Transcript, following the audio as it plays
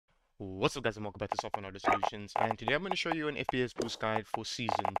What's up guys, and welcome back to Software and Audio Solutions, and today I'm going to show you an FPS boost guide for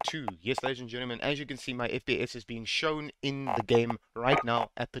Season 2. Yes, ladies and gentlemen, as you can see, my FPS is being shown in the game right now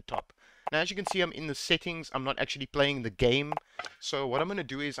at the top. Now, as you can see, I'm in the settings. I'm not actually playing the game. So what I'm going to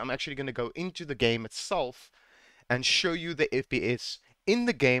do is I'm actually going to go into the game itself and show you the FPS in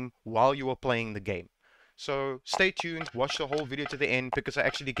the game while you are playing the game. So stay tuned, watch the whole video to the end, because I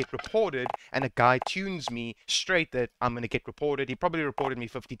actually get reported and a guy tunes me straight that I'm going to get reported. He probably reported me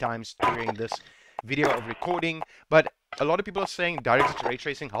 50 times during this video of recording, but a lot of people are saying direct ray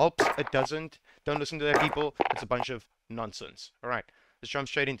tracing helps. It doesn't. Don't listen to that, people. It's a bunch of nonsense. Alright, let's jump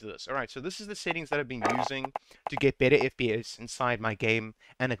straight into this. Alright, so this is the settings that I've been using to get better FPS inside my game,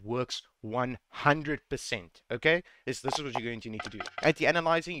 and it works 100%. Okay, this is what you're going to need to do. At the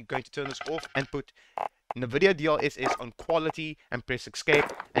analyzing, you're going to turn this off and put NVIDIA DLSS on quality and press escape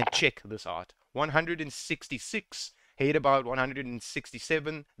and check this out. 166, hit about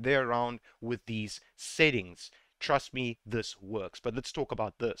 167 there around with these settings. Trust me, this works. But let's talk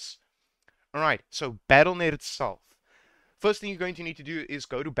about this. Alright, so Battlenet itself. First thing you're going to need to do is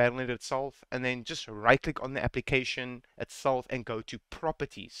go to Battlenet itself and then just right click on the application itself and go to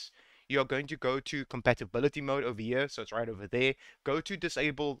properties. You're going to go to compatibility mode over here, so it's right over there. Go to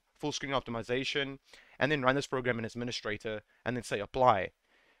disable full screen optimization and then run this program in administrator and then say apply.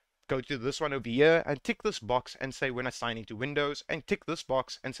 Go to this one over here and tick this box and say when I sign into Windows, and tick this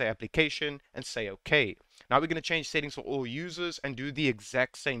box and say application and say OK. Now we're going to change settings for all users and do the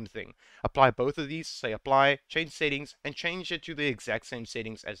exact same thing. Apply both of these, say apply, change settings, and change it to the exact same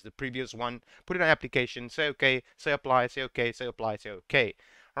settings as the previous one. Put it on application, say OK, say apply, say OK, say apply, say OK.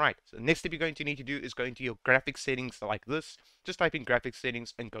 Alright, so the next step you're going to need to do is go into your graphics settings like this. Just type in graphics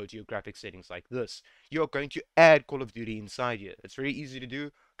settings and go to your graphics settings like this. You're going to add Call of Duty inside here. It's very easy to do.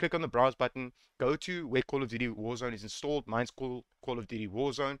 Click on the browse button, go to where Call of Duty Warzone is installed. Mine's called Call of Duty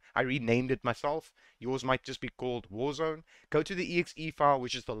Warzone. I renamed it myself. Yours might just be called Warzone. Go to the exe file,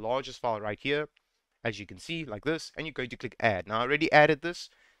 which is the largest file right here, as you can see, like this, and you're going to click add. Now I already added this,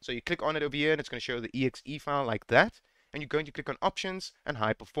 so you click on it over here and it's going to show the exe file like that. And you're going to click on options and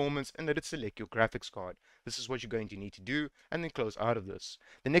high performance and let it select your graphics card. This is what you're going to need to do, and then close out of this.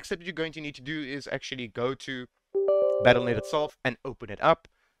 The next step you're going to need to do is actually go to Battlenet itself and open it up.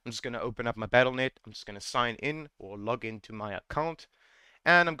 I'm just going to open up my Battlenet. I'm just going to sign in or log into my account,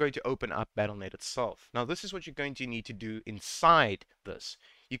 and I'm going to open up Battlenet itself. Now this is what you're going to need to do inside this.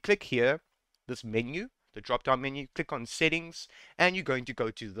 You click here, this menu, the drop down menu, click on settings, and you're going to go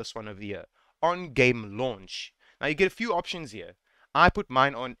to this one over here, on game launch. Now you get a few options here. I put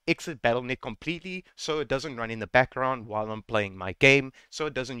mine on exit Battlenet completely, so it doesn't run in the background while I'm playing my game, so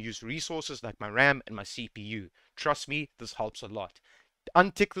it doesn't use resources like my RAM and my CPU. Trust me, this helps a lot.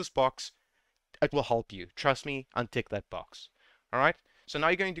 Untick this box, it will help you. Trust me, untick that box. Alright? So now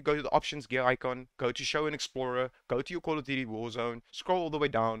you're going to go to the options gear icon, go to show in Explorer, go to your Call of Duty Warzone, scroll all the way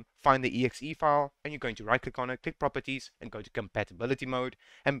down, find the exe file, and you're going to right click on it, click properties, and go to compatibility mode,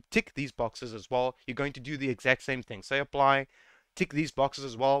 and tick these boxes as well. You're going to do the exact same thing. Say apply, tick these boxes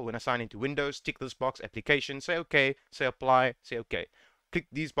as well. When I sign into Windows, tick this box, application, say OK, say apply, say OK. Click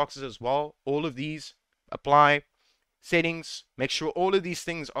these boxes as well. All of these, apply, settings, make sure all of these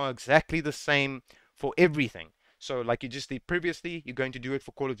things are exactly the same for everything. So like you just did previously, you're going to do it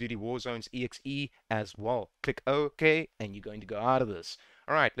for Call of Duty Warzone's EXE as well. Click OK, and you're going to go out of this.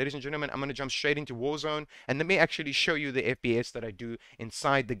 Alright, ladies and gentlemen, I'm going to jump straight into Warzone, and let me actually show you the FPS that I do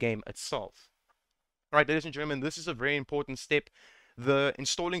inside the game itself. Alright, ladies and gentlemen, this is a very important step. The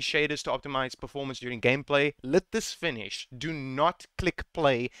installing shaders to optimize performance during gameplay. Let this finish. Do not click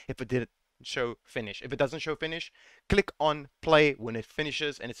play if it didn't show finish. If it doesn't show finish, click on play when it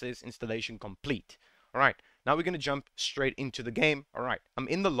finishes and it says installation complete. Alright, now we're going to jump straight into the game. Alright, I'm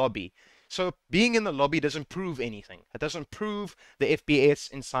in the lobby. So being in the lobby doesn't prove anything. It doesn't prove the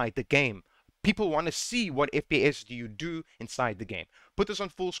FPS inside the game. People want to see what FPS do you do inside the game. Put this on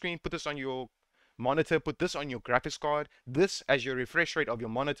full screen, put this on your monitor, put this on your graphics card, this as your refresh rate of your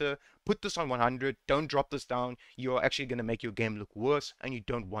monitor, put this on 100, don't drop this down. You're actually going to make your game look worse, and you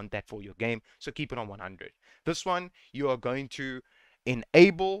don't want that for your game, so keep it on 100. This one, you are going to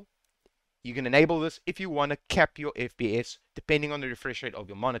enable. You can enable this if you want to cap your FPS depending on the refresh rate of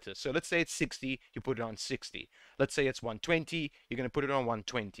your monitor. So let's say it's 60, you put it on 60. Let's say it's 120, you're going to put it on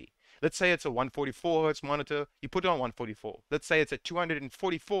 120. Let's say it's a 144 Hz monitor, you put it on 144. Let's say it's a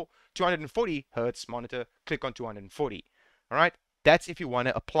 240 Hz monitor, click on 240. Alright, that's if you want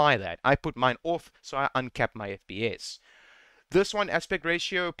to apply that. I put mine off, so I uncap my FPS. This one, aspect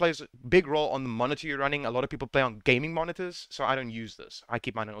ratio, plays a big role on the monitor you're running. A lot of people play on gaming monitors, so I don't use this. I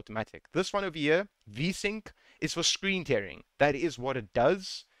keep mine on automatic. This one over here, VSync, is for screen tearing. That is what it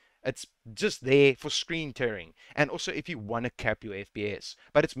does. It's just there for screen tearing, and also if you want to cap your FPS.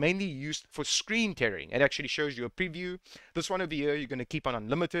 But it's mainly used for screen tearing. It actually shows you a preview. This one over here, you're going to keep on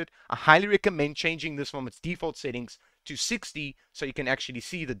unlimited. I highly recommend changing this from its default settings to 60 so you can actually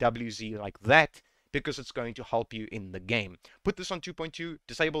see the WZ like that, because it's going to help you in the game. Put this on 2.2,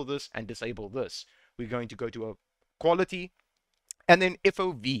 disable this, and disable this. We're going to go to a quality, and then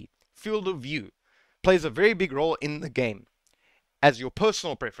FOV, field of view, plays a very big role in the game as your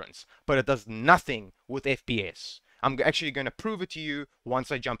personal preference, but it does nothing with FPS. I'm actually going to prove it to you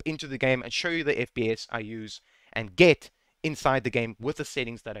once I jump into the game and show you the FPS I use and get inside the game with the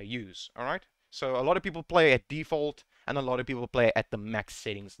settings that I use. Alright? So a lot of people play at default and a lot of people play at the max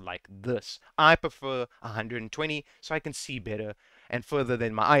settings like this. I prefer 120 so I can see better and further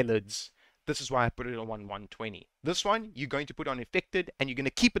than my eyelids. This is why I put it on 120. This one you're going to put on affected and you're going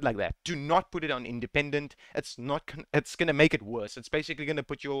to keep it like that. Do not put it on independent. It's going to make it worse. It's basically going to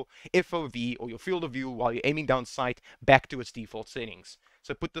put your FOV or your field of view while you're aiming down sight back to its default settings.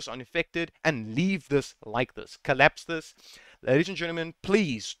 So put this on affected and leave this like this. Collapse this. Ladies and gentlemen,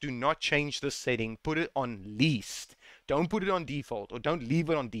 please do not change this setting. Put it on least. Don't put it on default or don't leave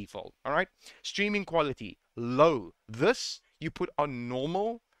it on default. Alright? Streaming quality, low. This you put on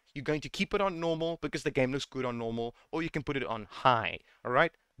normal. You're going to keep it on normal because the game looks good on normal, or you can put it on high.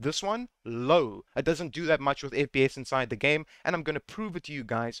 Alright? This one, low. It doesn't do that much with FPS inside the game, and I'm going to prove it to you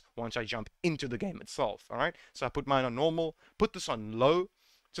guys once I jump into the game itself. Alright? So I put mine on normal, put this on low,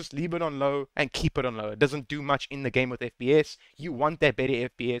 just leave it on low and keep it on low. It doesn't do much in the game with FPS. You want that better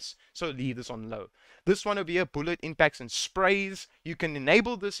FPS, so leave this on low. This one over here, bullet impacts and sprays. You can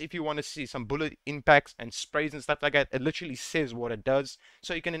enable this if you want to see some bullet impacts and sprays and stuff like that. It literally says what it does,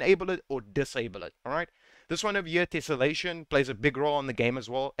 so you can enable it or disable it. Alright? This one over here, tessellation, plays a big role in the game as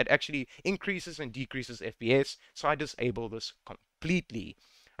well. It actually increases and decreases FPS, so I disable this completely.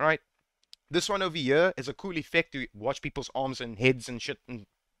 Alright? This one over here is a cool effect to watch people's arms and heads and shit and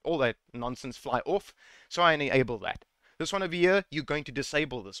all that nonsense fly off, so I enable that. This one over here, you're going to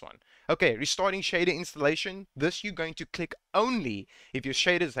disable this one. Okay, restarting shader installation. This you're going to click only if your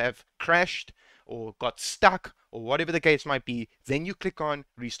shaders have crashed or got stuck or whatever the case might be. Then you click on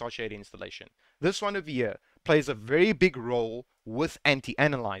restart shader installation. This one over here plays a very big role with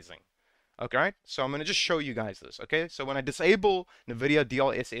anti-analyzing. Okay, so I'm going to just show you guys this. Okay, so when I disable NVIDIA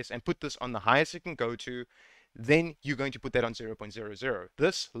DLSS and put this on the highest it can go to, then you're going to put that on 0.00.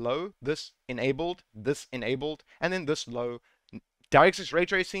 This low, this enabled, and then this low. DirectX ray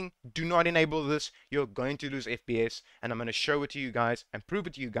tracing, do not enable this. You're going to lose FPS, and I'm going to show it to you guys and prove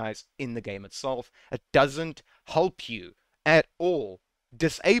it to you guys in the game itself. It doesn't help you at all.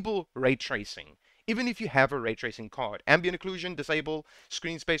 Disable ray tracing. Even if you have a ray tracing card, ambient occlusion, disable,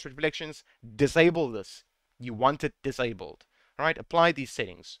 screen space reflections, disable this. You want it disabled. All right, apply these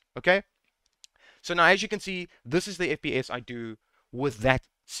settings. Okay. So now, as you can see, this is the FPS I do with that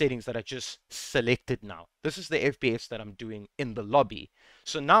settings that I just selected now. This is the FPS that I'm doing in the lobby.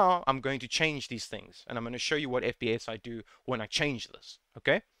 So now I'm going to change these things, and I'm going to show you what FPS I do when I change this.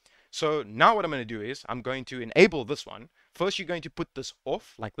 Okay? So now what I'm going to do is I'm going to enable this one. First, you're going to put this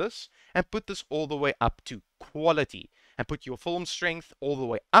off like this, and put this all the way up to quality, and put your film strength all the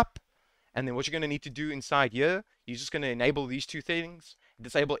way up. And then what you're going to need to do inside here, you're just going to enable these two things,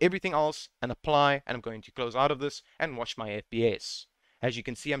 disable everything else, and apply. And I'm going to close out of this and watch my FPS. As you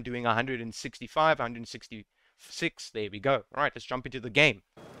can see, I'm doing 165, 166. There we go. All right, let's jump into the game.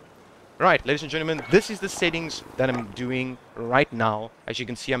 Right, ladies and gentlemen, this is the settings that I'm doing right now. As you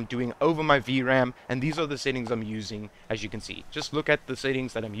can see, I'm doing over my VRAM, and these are the settings I'm using, as you can see. Just look at the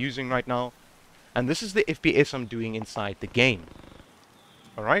settings that I'm using right now. And this is the FPS I'm doing inside the game.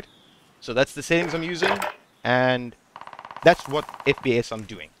 All right? So that's the settings I'm using, and that's what FPS I'm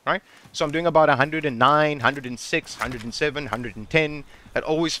doing, right? So I'm doing about 109, 106, 107, 110. It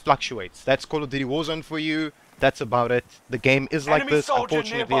always fluctuates. That's Call of Duty Warzone for you. That's about it. The game is like this.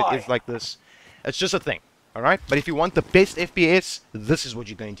 Unfortunately, it is like this. It's just a thing, all right? But if you want the best FPS, this is what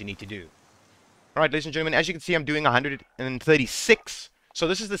you're going to need to do. All right, ladies and gentlemen, as you can see, I'm doing 136. So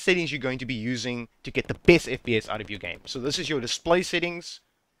this is the settings you're going to be using to get the best FPS out of your game. So this is your display settings,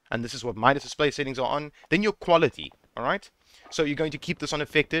 and this is what my display settings are on. Then your quality, all right? So you're going to keep this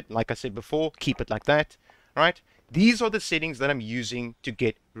unaffected. Like I said before, keep it like that, all right? These are the settings that I'm using to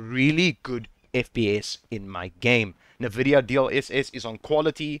get really good FPS in my game. NVIDIA DLSS is on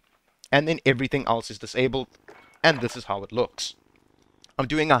quality, and then everything else is disabled, and this is how it looks. I'm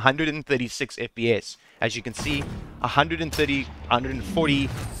doing 136 FPS. As you can see, 130, 140,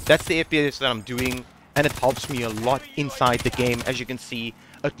 that's the FPS that I'm doing, and it helps me a lot inside the game. As you can see,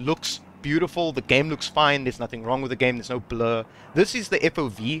 it looks beautiful. The game looks fine. There's nothing wrong with the game. There's no blur. This is the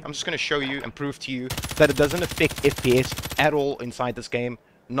FOV. I'm just going to show you and prove to you that it doesn't affect FPS at all inside this game.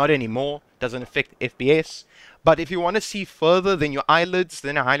 Not anymore. Doesn't affect FPS. But if you want to see further than your eyelids,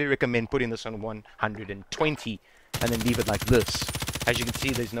 then I highly recommend putting this on 120 and then leave it like this. As you can see,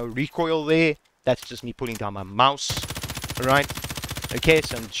 there's no recoil there. That's just me putting down my mouse. Alright. Okay,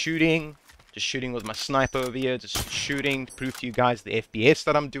 so I'm shooting. Just shooting with my sniper over here. Just shooting to prove to you guys the FPS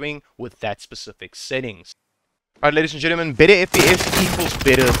that I'm doing with that specific settings. Alright, ladies and gentlemen, better FPS equals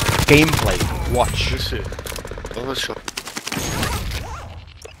better gameplay. Watch. This is another shot.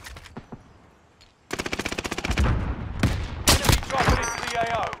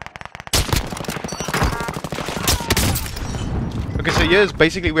 Okay, so here's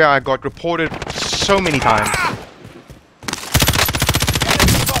basically where I got reported so many times.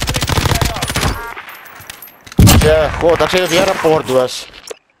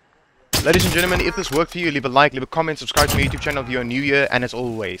 Ladies and gentlemen, if this worked for you, leave a like, leave a comment, subscribe to my YouTube channel if you're new here, and as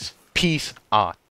always, peace out.